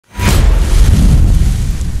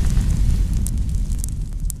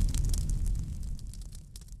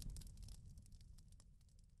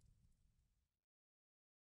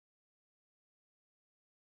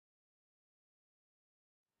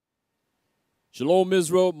Shalom,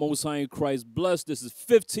 Israel, Most High in Christ bless. This is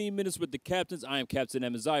 15 Minutes with the Captains. I am Captain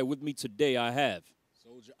Amaziah. With me today, I have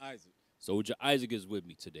Soldier Isaac. Soldier Isaac is with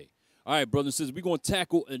me today. All right, brothers and sisters, we're going to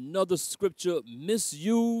tackle another scripture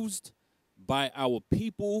misused by our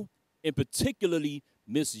people, and particularly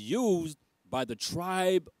misused by the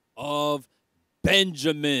tribe of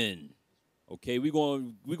Benjamin. Okay, we're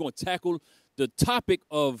going to tackle the topic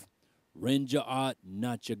of rend your art,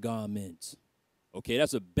 not your garment. Okay,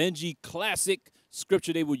 that's a Benji classic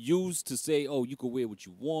scripture they would use to say, oh, you can wear what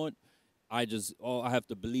you want. I have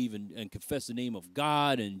to believe and confess the name of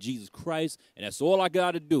God and Jesus Christ, and that's all I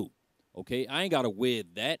got to do. Okay, I ain't got to wear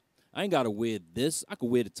that. I ain't got to wear this. I can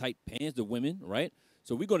wear the tight pants, the women, right?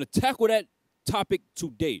 So we're going to tackle that topic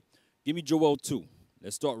today. Give me Joel 2.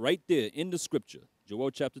 Let's start right there in the scripture.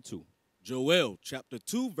 Joel chapter 2. Joel chapter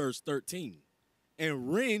 2, verse 13.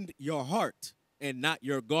 And rend your heart and not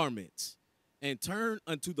your garments, and turn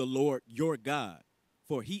unto the Lord your God.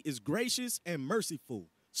 For he is gracious and merciful,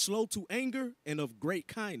 slow to anger and of great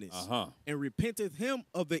kindness, and repenteth him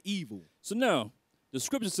of the evil. So now, the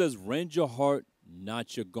scripture says, rend your heart,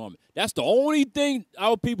 not your garment. That's the only thing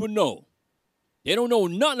our people know. They don't know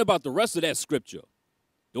nothing about the rest of that scripture.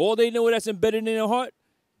 All they know that's embedded in their heart,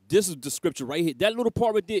 this is the scripture right here. That little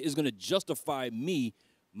part right there is going to justify me,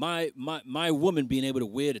 my woman being able to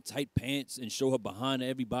wear the tight pants and show her behind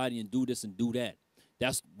everybody and do this and do that.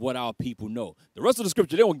 That's what our people know. The rest of the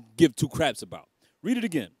scripture, they don't give two craps about. Read it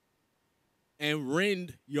again. And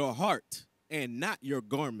rend your heart and not your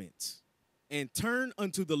garments, and turn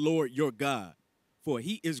unto the Lord your God. For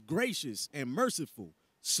he is gracious and merciful,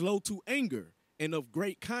 slow to anger and of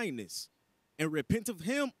great kindness, and repenteth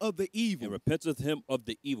him of the evil. And repenteth him of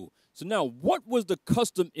the evil. So now, what was the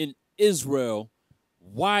custom in Israel?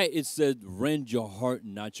 Why it said, rend your heart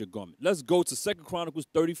and not your garment? Let's go to 2 Chronicles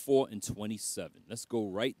 34 and 27. Let's go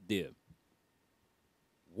right there.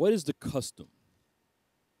 What is the custom?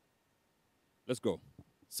 Let's go.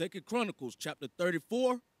 2 Chronicles chapter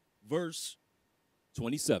 34, verse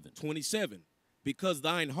 27. Because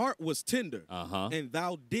thine heart was tender, and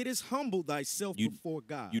thou didst humble thyself before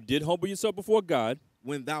God. You did humble yourself before God.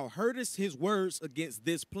 When thou heardest his words against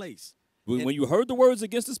this place. When you heard the words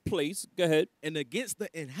against this place, go ahead. And against the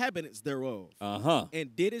inhabitants thereof.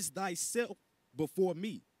 And didst thyself before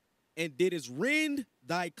me. And didst rend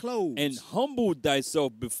thy clothes. And humbled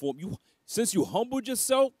thyself before you. Since you humbled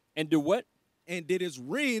yourself and did what? And didst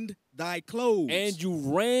rend thy clothes. And you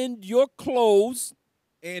rend your clothes.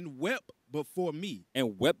 And wept before me.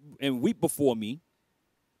 And weep before me.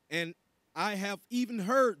 And I have even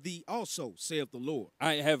heard thee also, saith the Lord.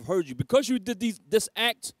 I have heard you. Because you did this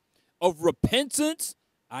act of repentance,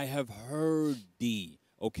 I have heard thee.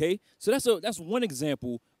 Okay? So that's one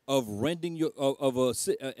example of rending your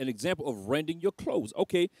an example of rending your clothes.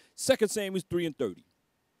 Okay. 2 Samuel 3 and 30.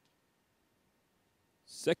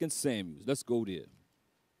 2 Samuel. Let's go there.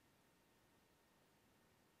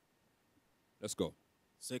 Let's go.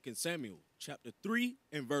 2 Samuel chapter 3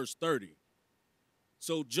 and verse 30.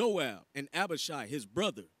 So Joab and Abishai, his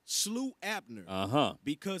brother, slew Abner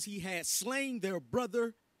because he had slain their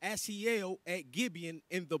brother Asahel at Gibeon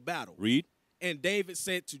in the battle. Read. And David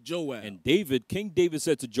said to Joab. And King David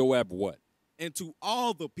said to Joab what? And to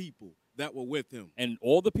all the people that were with him. And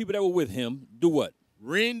all the people that were with him, do what?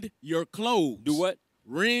 Rend your clothes. Do what?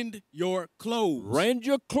 Rend your clothes. Rend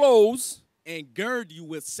your clothes. And gird you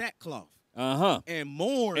with sackcloth. And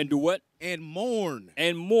mourn. And do what? And mourn.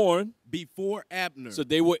 And mourn. Before Abner. So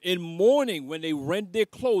they were in mourning. When they rend their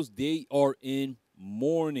clothes, they are in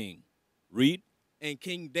mourning. Read. And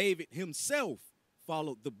King David himself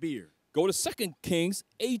followed the bier. Go to 2 Kings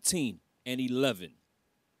 18 and 11.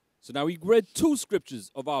 So now we read two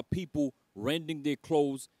scriptures of our people rending their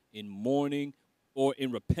clothes in mourning or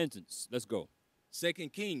in repentance. Let's go. 2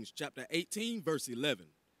 Kings chapter 18, verse 11.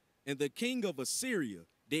 And the king of Assyria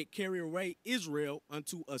did carry away Israel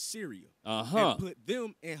unto Assyria, and put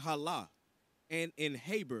them in Halah and in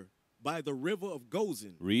Habor by the river of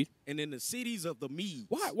Gozan. Read. And in the cities of the Medes.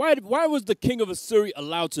 Why was the king of Assyria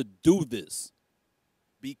allowed to do this?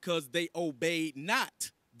 Because they obeyed not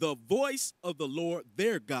the voice of the Lord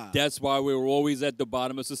their God. That's why we're always at the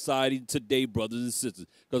bottom of society today, brothers and sisters,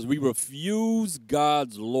 because we refuse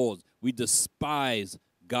God's laws. We despise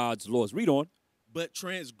God's laws. Read on. But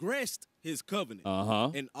transgressed his covenant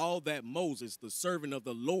and all that Moses, the servant of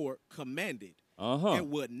the Lord, commanded, and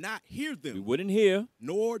would not hear them. We wouldn't hear.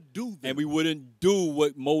 Nor do them. And we wouldn't do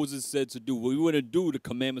what Moses said to do. We wouldn't do the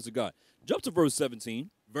commandments of God. Jump to verse 17.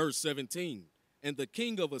 Verse 17. And the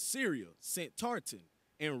king of Assyria sent Tartan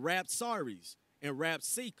and Rabsaris and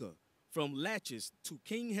Rabsakeh from Lachish to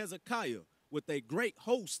King Hezekiah with a great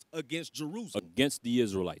host against Jerusalem. Against the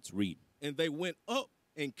Israelites. Read. And they went up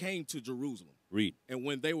and came to Jerusalem. Read. And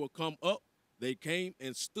when they were come up, they came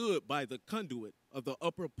and stood by the conduit of the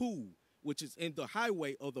upper pool, which is in the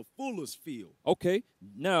highway of the fuller's field. Okay,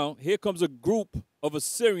 now here comes a group of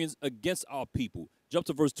Assyrians against our people. Jump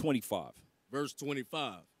to verse 25. Verse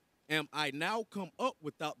 25. Am I now come up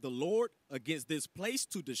without the Lord against this place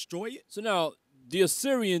to destroy it? So now the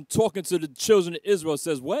Assyrian talking to the children of Israel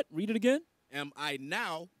says what? Read it again. Am I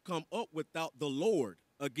now come up without the Lord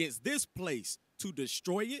against this place to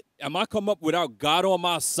destroy it? Am I come up without God on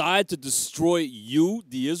my side to destroy you,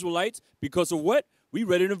 the Israelites? Because of what? We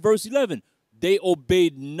read it in verse 11. They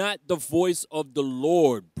obeyed not the voice of the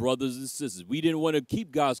Lord, brothers and sisters. We didn't want to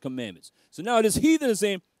keep God's commandments. So now this heathen is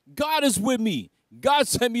saying, God is with me. God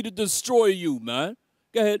sent me to destroy you, man.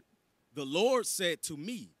 Go ahead. The Lord said to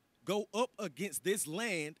me, go up against this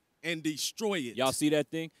land and destroy it. Y'all see that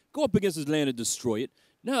thing? Go up against this land and destroy it.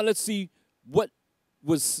 Now let's see what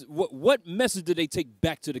message did they take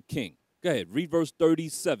back to the king. Go ahead. Read verse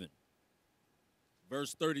 37.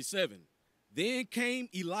 Verse 37. Then came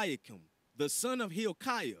Eliakim, the son of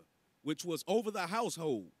Hilkiah, which was over the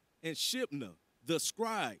household, and Shebna, the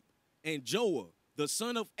scribe, and Joah, the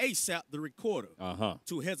son of Asaph, the recorder,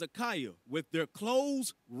 to Hezekiah with their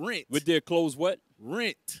clothes rent. With their clothes what?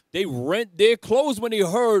 Rent. They rent their clothes when they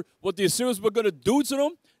heard what the Assyrians were going to do to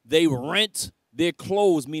them. They rent their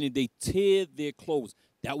clothes, meaning they tear their clothes.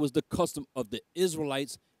 That was the custom of the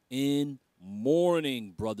Israelites in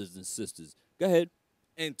mourning, brothers and sisters. Go ahead.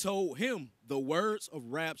 And told him the words of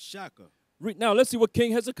Rabshakeh. Read. Now, let's see what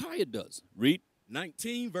King Hezekiah does. Read.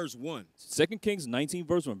 19 verse 1. 2 Kings 19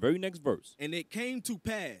 verse 1, very next verse. And it came to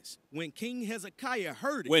pass, when King Hezekiah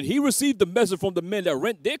heard it, when he received the message from the men that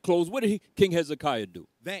rent their clothes, what did King Hezekiah do?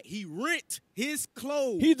 That he rent his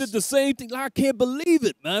clothes. He did the same thing. I can't believe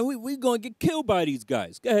it, man. We're going to get killed by these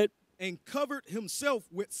guys. Go ahead. And covered himself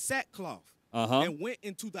with sackcloth. And went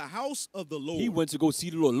into the house of the Lord. He went to go see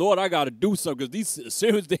the Lord. Lord, I got to do something because these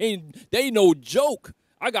Assyrians, they ain't no joke.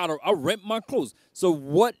 I rent my clothes. So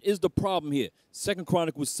what is the problem here? 2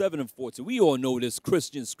 Chronicles 7 and 14. We all know this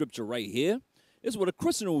Christian scripture right here. This is what a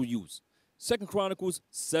Christian will use. 2 Chronicles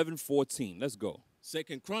 7:14. Let's go.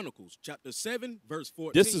 2 Chronicles chapter 7, verse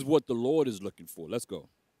 14. This is what the Lord is looking for. Let's go.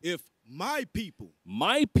 If my people.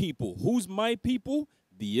 My people. Who's my people?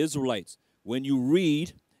 The Israelites. When you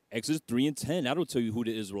read Exodus 3 and 10, that'll tell you who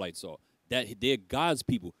the Israelites are. That they're God's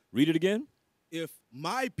people. Read it again. If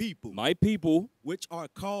my people, which are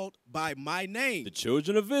called by my name, the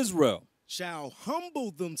children of Israel, shall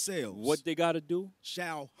humble themselves. What they got to do?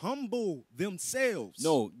 Shall humble themselves.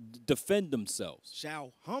 No, defend themselves.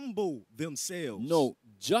 Shall humble themselves. No,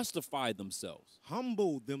 justify themselves.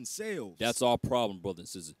 Humble themselves. That's our problem, brothers and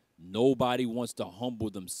sisters. Nobody wants to humble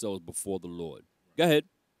themselves before the Lord. Go ahead.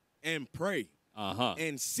 And pray.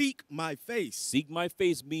 And seek my face. Seek my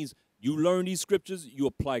face means you learn these scriptures, you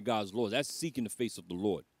apply God's laws. That's seeking the face of the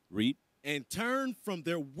Lord. Read. And turn from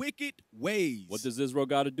their wicked ways. What does Israel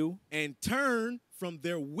got to do? And turn from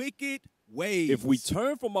their wicked ways. If we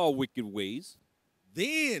turn from our wicked ways,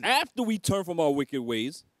 then, after we turn from our wicked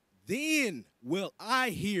ways, then will I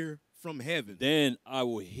hear from heaven. Then I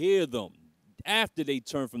will hear them after they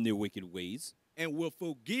turn from their wicked ways. And will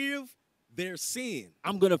forgive their sin.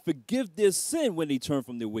 I'm going to forgive their sin when they turn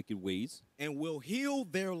from their wicked ways. And will heal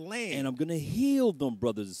their land. And I'm going to heal them,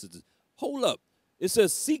 brothers and sisters. Hold up. It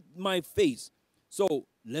says, seek my face. So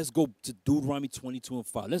let's go to Deuteronomy 22 and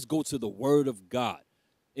 5. Let's go to the word of God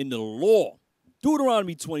in the law.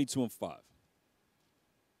 Deuteronomy 22 and 5.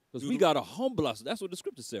 Because we got to humble ourselves. That's what the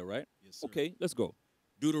scripture said, right? Yes, sir. Okay, let's go.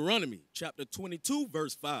 Deuteronomy chapter 22,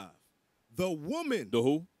 verse 5. The woman. The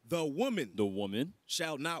who? The woman. The woman.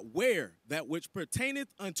 Shall not wear that which pertaineth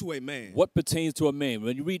unto a man. What pertains to a man?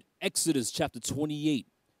 When you read Exodus chapter 28,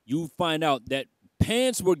 you find out that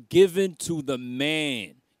pants were given to the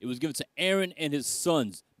man. It was given to Aaron and his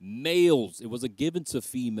sons, males. It wasn't given to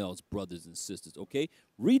females, brothers and sisters, okay?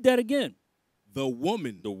 Read that again. The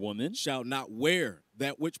woman. The woman. Shall not wear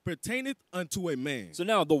that which pertaineth unto a man. So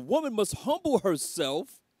now the woman must humble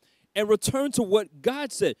herself and return to what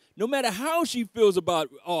God said. No matter how she feels about,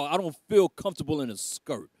 oh, I don't feel comfortable in a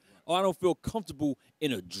skirt. Or I don't feel comfortable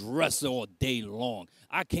in a dress all day long.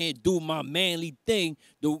 I can't do my manly thing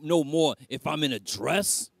no more if I'm in a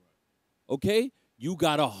dress. Okay? You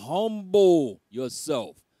got to humble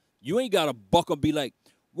yourself. You ain't got to buck and be like,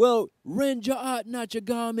 well, rend your art, not your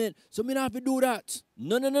garment, so me not have to do that.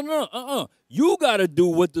 No. You got to do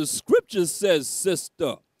what the scripture says,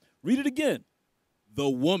 sister. Read it again. The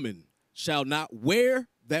woman shall not wear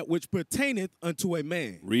that which pertaineth unto a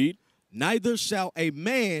man. Read. Neither shall a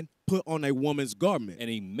man put on a woman's garment. And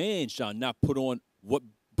a man shall not put on what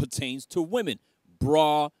pertains to women.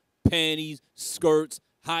 Bra, panties, skirts,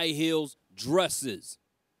 high heels, dresses.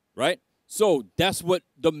 Right? So that's what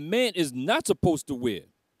the man is not supposed to wear.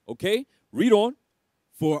 Okay? Read on.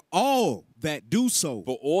 For all that do so.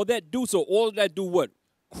 For all that do so. All that do what?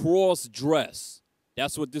 Cross-dress.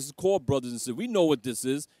 That's what this is called, brothers and sisters. We know what this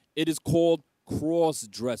is. It is called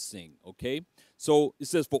cross-dressing. Okay? So it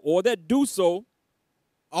says, for all that do so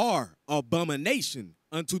are abomination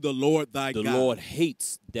unto the Lord thy God. The Lord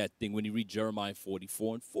hates that thing when you read Jeremiah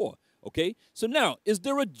 44:4. Okay? So now, is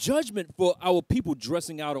there a judgment for our people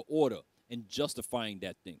dressing out of order and justifying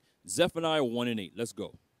that thing? Zephaniah 1:8. Let's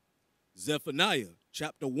go. Zephaniah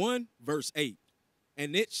chapter 1, verse 8.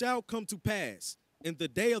 And it shall come to pass in the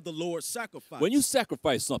day of the Lord's sacrifice. When you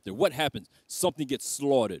sacrifice something, what happens? Something gets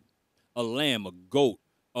slaughtered. A lamb, a goat,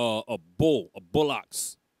 a bull, a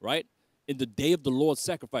bullocks, right? In the day of the Lord's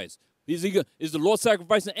sacrifice. Is the Lord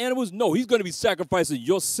sacrificing animals? No, he's going to be sacrificing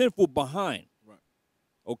your sinful behind. Right.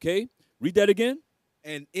 Okay? Read that again.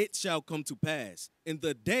 And it shall come to pass in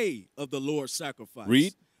the day of the Lord's sacrifice.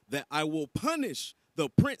 Read. That I will punish the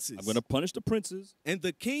princes. I'm going to punish the princes. And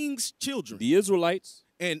the king's children. The Israelites.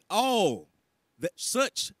 And all that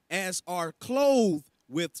such as are clothed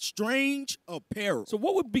with strange apparel. So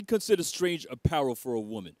what would be considered strange apparel for a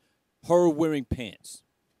woman? Her wearing pants.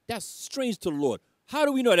 That's strange to the Lord. How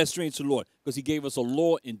do we know that's strange to the Lord? Because he gave us a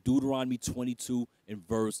law in Deuteronomy 22 and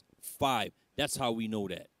verse 5. That's how we know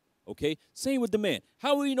that. Okay? Same with the man.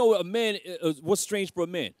 How do we know a man, what's strange for a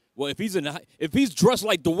man? Well, if he's dressed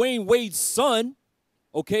like Dwayne Wade's son,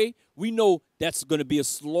 okay, we know that's going to be a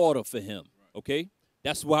slaughter for him. Okay?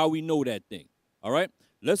 That's how we know that thing. All right?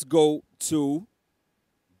 Let's go to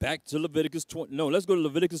back to Leviticus 20. No, let's go to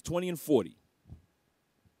Leviticus 20 and 40.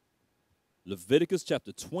 Leviticus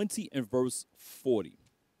chapter 20 and verse 40.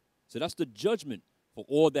 So that's the judgment for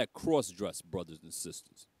all that cross-dress, brothers and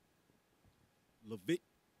sisters.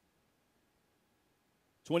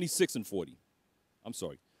 26 and 40. I'm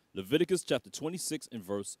sorry. Leviticus chapter 26 and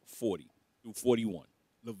verse 40 through 41.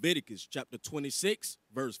 Leviticus chapter 26,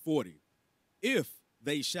 verse 40. If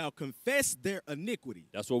they shall confess their iniquity.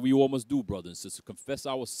 That's what we all must do, brothers and sisters. Confess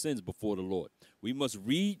our sins before the Lord. We must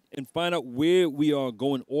read and find out where we are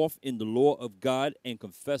going off in the law of God and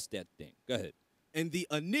confess that thing. Go ahead. And the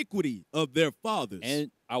iniquity of their fathers. And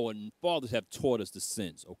our fathers have taught us the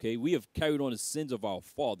sins, okay? We have carried on the sins of our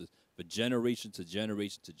fathers for generation to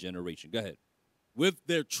generation to generation. Go ahead. With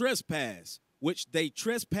their trespass, which they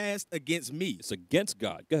trespassed against me. It's against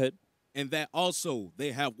God. Go ahead. And that also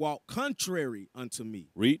they have walked contrary unto me.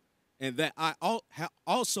 Read. And that I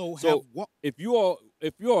also so have walked. If you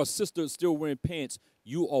are a sister still wearing pants,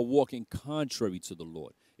 you are walking contrary to the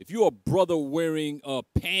Lord. If you are a brother wearing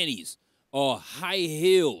panties or high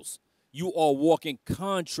heels, you are walking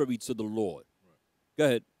contrary to the Lord. Right. Go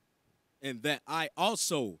ahead. And that I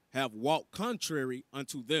also have walked contrary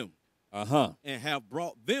unto them. And have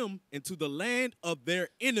brought them into the land of their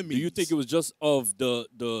enemies. Do you think it was just of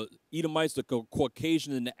the Edomites, the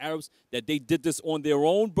Caucasians, and the Arabs that they did this on their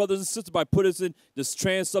own, brothers and sisters, by putting us in this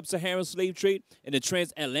trans-Sub-Saharan slave trade and the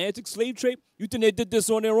transatlantic slave trade? You think they did this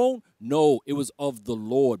on their own? No, it was of the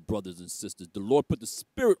Lord, brothers and sisters. The Lord put the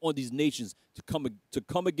spirit on these nations to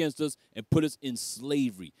come against us and put us in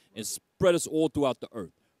slavery and spread us all throughout the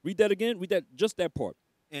earth. Read that again. Read that, just that part.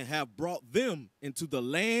 And have brought them into the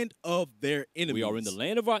land of their enemies. We are in the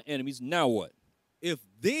land of our enemies. Now what? If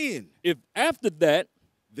after that,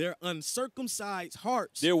 their uncircumcised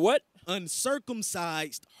hearts. Their what?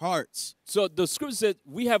 Uncircumcised hearts. So the scripture says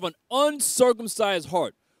we have an uncircumcised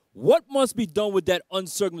heart. What must be done with that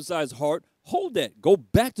uncircumcised heart? Hold that. Go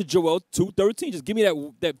back to Joel 2:13. Just give me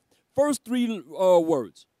that first three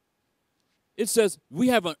words. It says we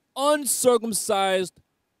have an uncircumcised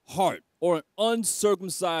heart. Or an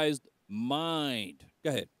uncircumcised mind.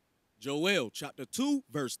 Go ahead. Joel chapter 2,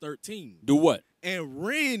 verse 13. Do what? And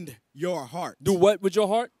rend your heart. Do what with your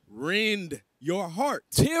heart? Rend your heart.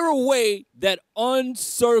 Tear away that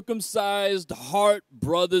uncircumcised heart,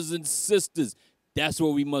 brothers and sisters. That's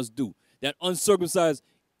what we must do. That uncircumcised,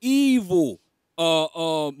 evil,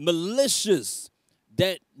 malicious,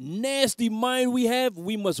 that nasty mind we have,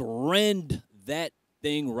 we must rend that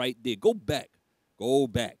thing right there. Go back. Go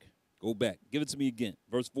back. Go back. Give it to me again.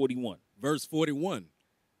 Verse 41. Verse 41.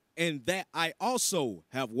 And that I also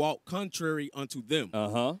have walked contrary unto them.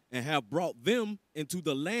 And have brought them into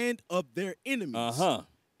the land of their enemies.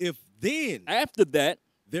 If then. After that.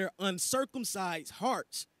 Their uncircumcised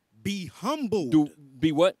hearts be humbled.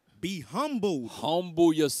 Be what? Be humbled.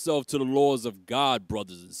 Humble yourself to the laws of God,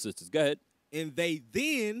 brothers and sisters. Go ahead. And they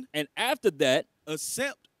then. And after that.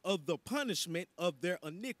 Accept of the punishment of their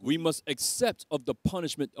iniquity. We must accept of the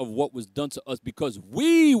punishment of what was done to us because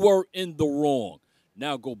we were in the wrong.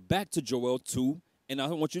 Now go back to Joel 2, and I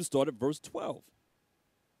want you to start at verse 12.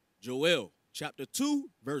 Joel chapter 2,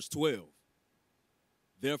 verse 12.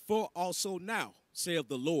 Therefore also now, saith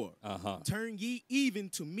the Lord, turn ye even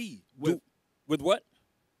to me with what?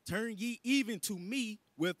 Turn ye even to me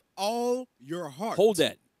with all your heart. Hold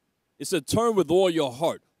that. It said turn with all your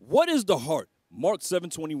heart. What is the heart? Mark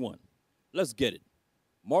 7:21. Let's get it.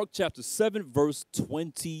 Mark chapter 7, verse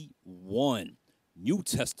 21. New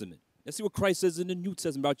Testament. Let's see what Christ says in the New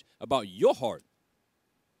Testament about your heart.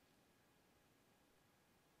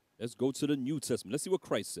 Let's go to the New Testament. Let's see what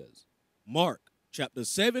Christ says. Mark chapter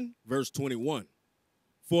 7, verse 21.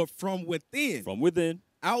 For from within,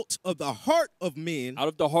 out of the heart of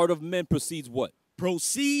men, proceeds what?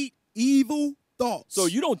 Proceed evil thoughts. So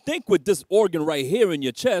you don't think with this organ right here in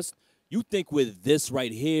your chest. You think with this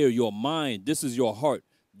right here, your mind. This is your heart.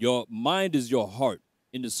 Your mind is your heart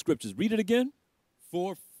in the scriptures. Read it again.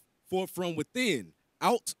 For from within,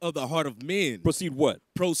 out of the heart of men. Proceed what?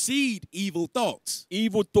 Proceed evil thoughts.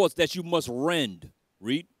 Evil thoughts that you must rend.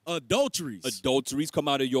 Read. Adulteries. Adulteries come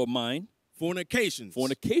out of your mind. Fornications.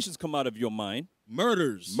 Fornications come out of your mind.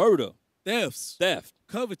 Murders. Murder. Thefts. Theft.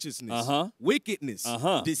 Covetousness. Wickedness.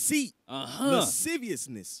 Deceit.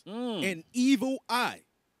 Lasciviousness. An evil eye.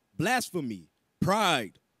 Blasphemy.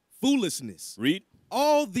 Pride. Foolishness. Read.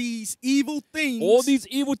 All these evil things. All these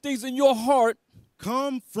evil things in your heart.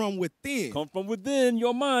 Come from within. Come from within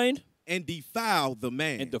your mind. And defile the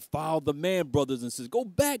man. And defile the man, brothers and sisters. Go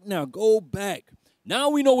back now. Go back. Now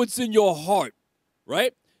we know what's in your heart.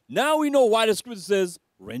 Right? Now we know why the scripture says,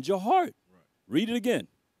 rend your heart. Right. Read it again.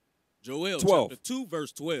 Joel 12. Chapter 2,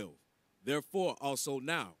 verse 12. Therefore also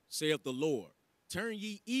now, saith the Lord, turn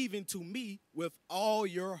ye even to me with all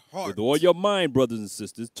your heart. With all your mind, brothers and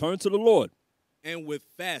sisters, turn to the Lord. And with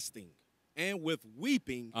fasting, and with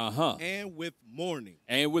weeping, and with mourning.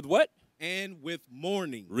 And with what? And with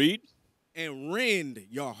mourning. Read. And rend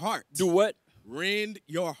your heart. Do what? Rend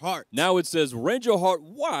your heart. Now it says rend your heart.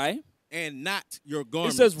 Why? And not your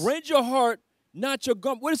garments. It says rend your heart, not your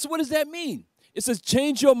garment. What does that mean? It says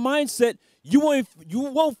change your mindset. You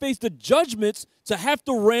won't face the judgments to have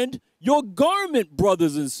to rend your garment,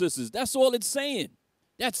 brothers and sisters. That's all it's saying.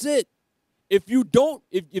 That's it. If you don't,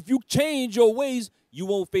 if you change your ways, you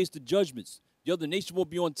won't face the judgments. The other nation won't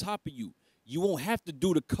be on top of you. You won't have to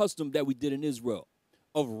do the custom that we did in Israel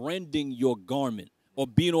of rending your garment or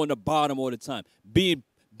being on the bottom all the time, being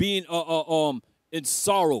in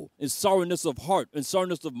sorrow, in sorrowness of heart, in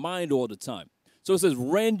sorrowness of mind all the time. So it says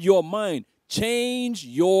rend your mind. Change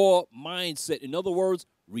your mindset. In other words,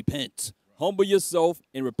 repent. Humble yourself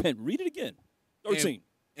and repent. Read it again. 13.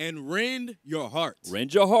 And rend your heart.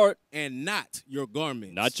 Rend your heart. And not your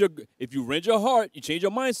garments. If you rend your heart, you change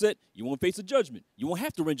your mindset, you won't face a judgment. You won't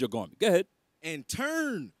have to rend your garment. Go ahead. And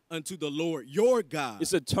turn unto the Lord your God. It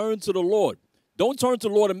said turn to the Lord. Don't turn to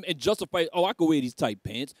the Lord and justify, oh, I can wear these tight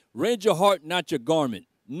pants. Rend your heart, not your garment.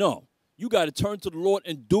 No. You got to turn to the Lord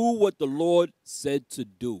and do what the Lord said to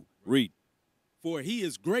do. Read. For he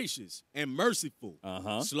is gracious and merciful,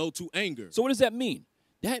 slow to anger. So what does that mean?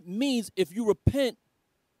 That means if you repent,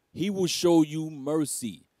 he will show you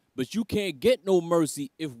mercy. But you can't get no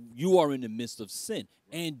mercy if you are in the midst of sin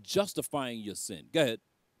and justifying your sin. Go ahead.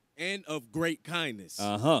 And of great kindness.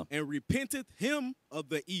 And repenteth him of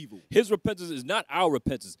the evil. His repentance is not our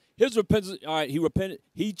repentance. His repentance, all right, he repented.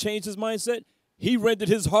 He changed his mindset. He rendered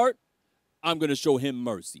his heart. I'm going to show him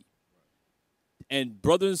mercy. And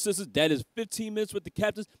brothers and sisters, that is 15 minutes with the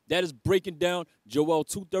captains. That is breaking down Joel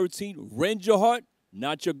 2:13. Rend your heart,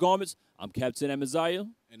 not your garments. I'm Captain Amaziah.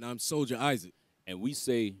 And I'm Soldier Isaac. And we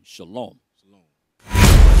say shalom. Shalom.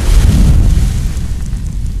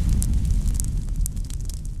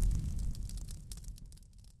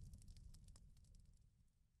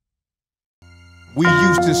 We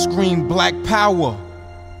used to scream black power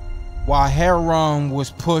while Heron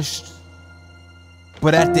was pushed.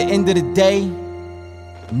 But at the end of the day,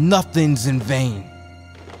 nothing's in vain.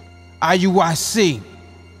 IUIC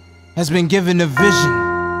has been given a vision.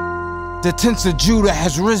 The tents of Judah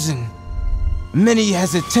has risen. Many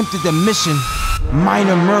has attempted the mission.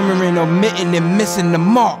 Minor murmuring, omitting, and missing the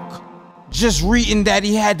mark. Just reading that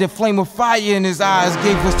he had the flame of fire in his eyes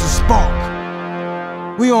gave us the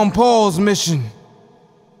spark. We on Paul's mission.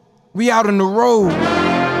 We out on the road,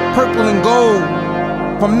 purple and gold.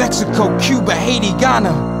 From Mexico, Cuba, Haiti,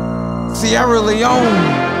 Ghana, Sierra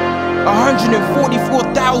Leone.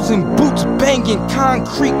 144,000 boots banging,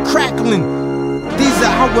 concrete crackling. These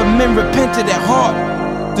are our men repented at heart.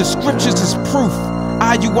 The scriptures is proof.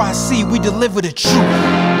 IUIC, we deliver the truth.